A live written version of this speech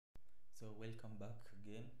Welcome back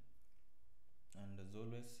again, and as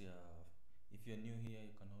always, if you're new here,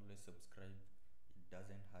 you can always subscribe. It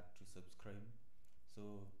doesn't hurt to subscribe.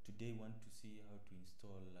 So today, want to see how to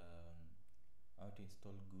install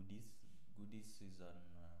Goodies. Goodies is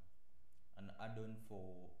an add-on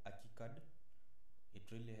for ArchiCAD. It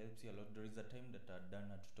really helps you a lot. There is a time that I've done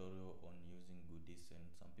a tutorial on using Goodies, and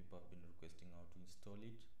some people have been requesting how to install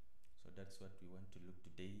it. So that's what we want to look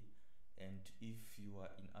today. And if you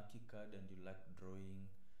are in ArchiCAD and you like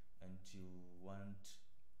drawing and you want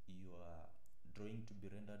your drawing to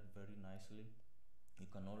be rendered very nicely, you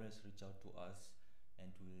can always reach out to us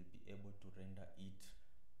and we will be able to render it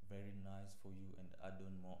very nice for you and add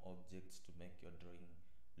on more objects to make your drawing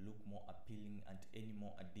look more appealing and any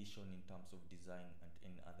more addition in terms of design and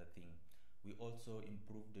any other thing. We also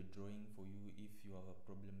improve the drawing for you. If you have a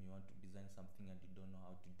problem, you want to design something and you don't know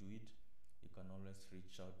how to do it, you can always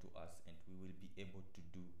reach out to us and we will be able to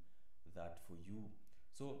do that for you.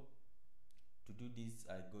 So to do this,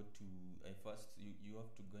 I first you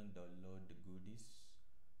have to go and download the goodies.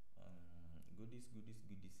 Goodies.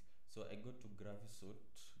 So I go to Graphisoft.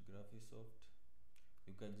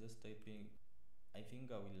 You can just type in, I think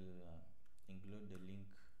I will include the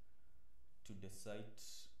link to the site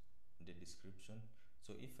in the description.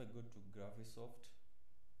 So if I go to Graphisoft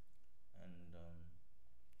and then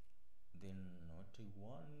what I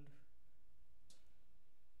want,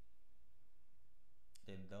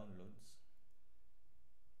 then downloads,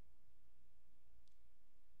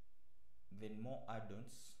 then more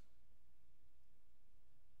add-ons.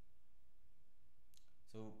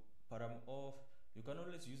 So Param, you can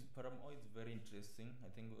always use Param. It's very interesting. I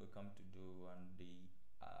think we'll come to do one day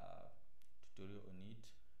tutorial on it,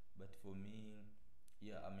 but for me,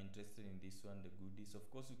 yeah, I'm interested in this one, the Goodies.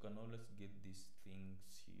 Of course, you can always get these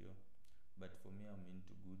things here, but for me, I'm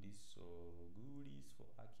into Goodies. So Goodies for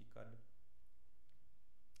ArchiCAD,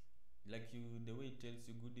 like the way it tells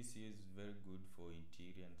you, Goodies here is very good for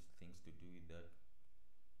interior and things to do with that.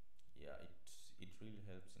 Yeah, it really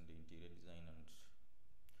helps in the interior design. And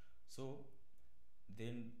so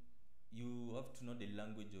then you have to know the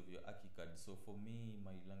language of your ArchiCAD. So for me,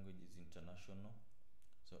 my language is international,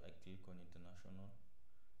 so I click on international,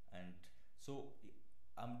 and so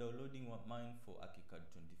I'm downloading mine for ArchiCAD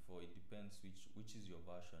 24. It depends which is your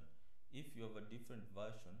version. If you have a different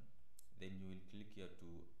version, then you will click here to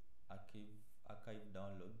archive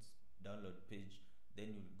download page.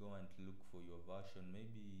 Then you'll go and look for your version.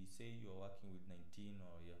 Maybe say you're working with 19,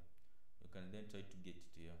 or yeah, you can then try to get it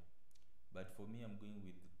here. But for me, I'm going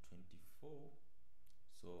with 24.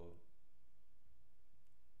 So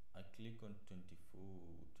I click on 24.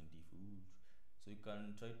 So you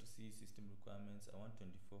can try to see system requirements. I want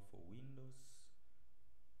 24 for Windows.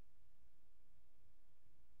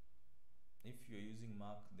 If you're using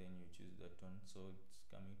Mac, then you choose that one. So it's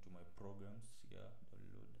coming to my programs here,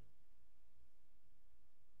 download.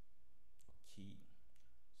 Okay,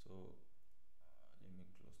 so let me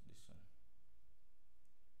close this one.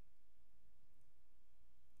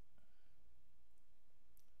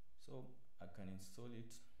 So I can install it.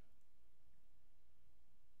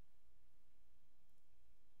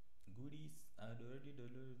 Goodies, I'd already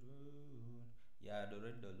downloaded one. Yeah, I'd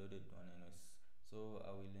already downloaded one anyways. So I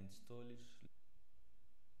will install it.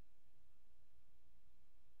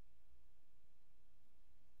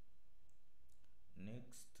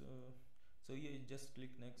 Next, so here you just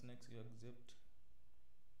click next, you accept.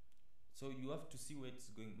 So you have to see where it's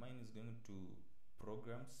going. Mine is going to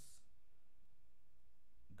programs,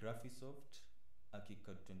 Graphisoft,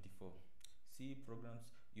 ArchiCAD 24. See programs,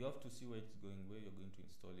 you have to see where it's going, where you're going to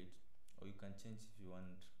install it, or you can change if you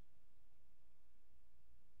want.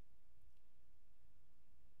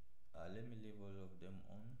 Let me leave all of them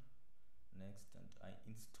on. Next, and I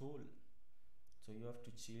install. So you have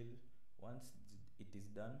to chill. Once it is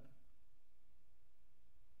done,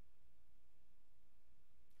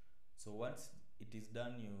 so once it is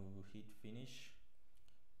done, you hit finish.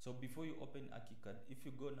 So before you open ArchiCAD, if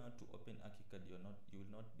you go now to open ArchiCAD, you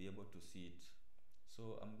will not be able to see it.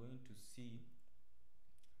 So I'm going to see,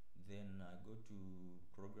 then I go to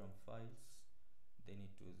program files, then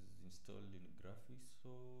it was installed in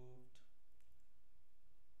Graphisoft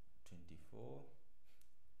 24.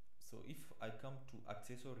 So if I come to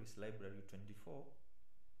accessories library 24,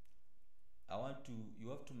 you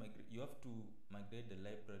have to migrate the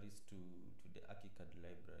libraries to the ArchiCAD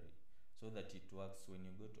library so that it works. When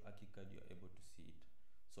you go to ArchiCAD, you're able to see it.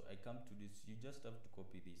 So I come to this, you just have to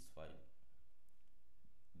copy this file.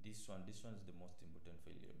 This one is the most important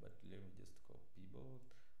file here, but let me just copy.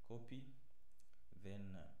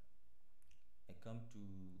 Then I come to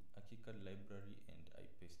ArchiCAD library and I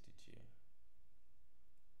paste it here.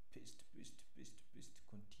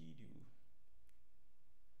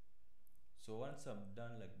 So once I'm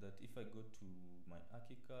done like that, if I go to my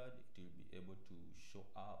ArchiCAD, it will be able to show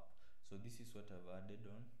up. So this is what I've added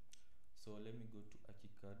on. So let me go to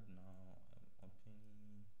ArchiCAD now. I'm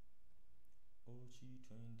opening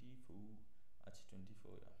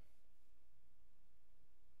Archi24, yeah.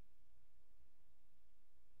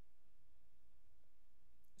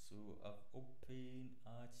 So I've opened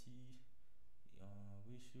Archi.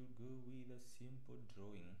 We should go with a simple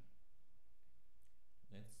drawing.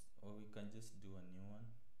 Or we can just do a new one.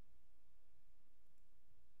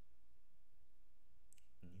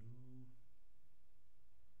 New.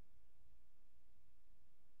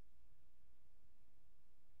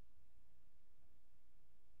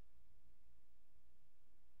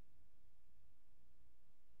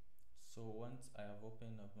 So once I have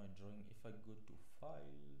opened up my drawing, if I go to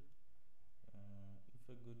file, if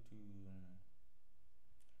I go to,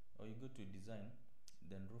 or you go to design,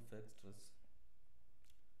 then roof extras,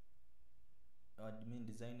 admin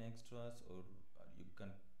design extras, or you can,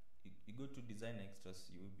 you go to design extras,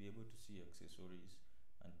 you will be able to see accessories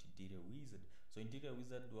and interior wizard. So interior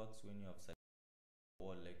wizard works when you have selected a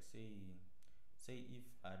wall, like say if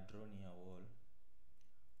I draw near a wall,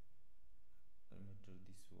 let me draw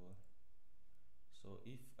this wall. So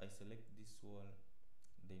if I select this wall,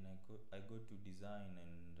 then I go to design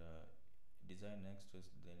and design extras,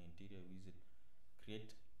 then interior wizard,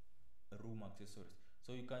 create room accessories.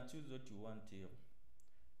 So you can choose what you want here.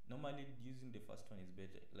 Normally using the first one is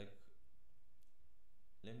better. Like,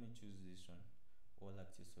 let me choose this one, all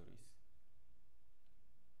accessories.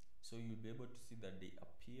 So you'll be able to see that they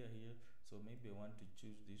appear here. So maybe I want to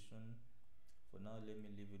choose this one. For now, let me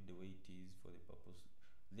leave it the way it is for the purpose.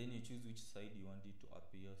 Then you choose which side you want it to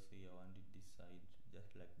appear. Say I want it this side,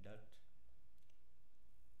 just like that.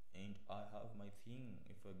 And I have my thing.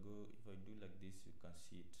 If I do like this, you can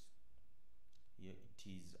see it. Here it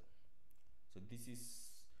is. So this is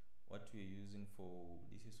what we are using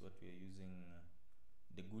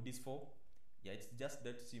the goodies for. Yeah, it's just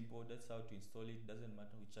that simple. That's how to install it. Doesn't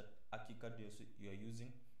matter which ArchiCAD you are using.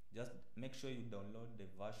 Just make sure you download the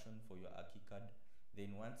version for your ArchiCAD.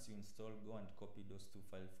 Then once you install, go and copy those two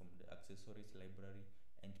files from the accessories library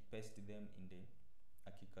and paste them in the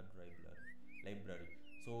ArchiCAD library.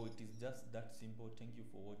 So it is just that simple. Thank you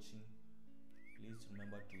for watching. Please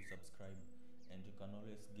remember to subscribe, and you can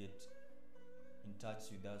always get in touch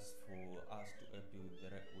with us for us to help you with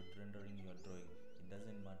rendering your drawing. It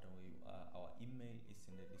doesn't matter where you are. Our email is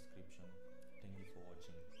in the description. Thank you for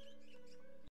watching.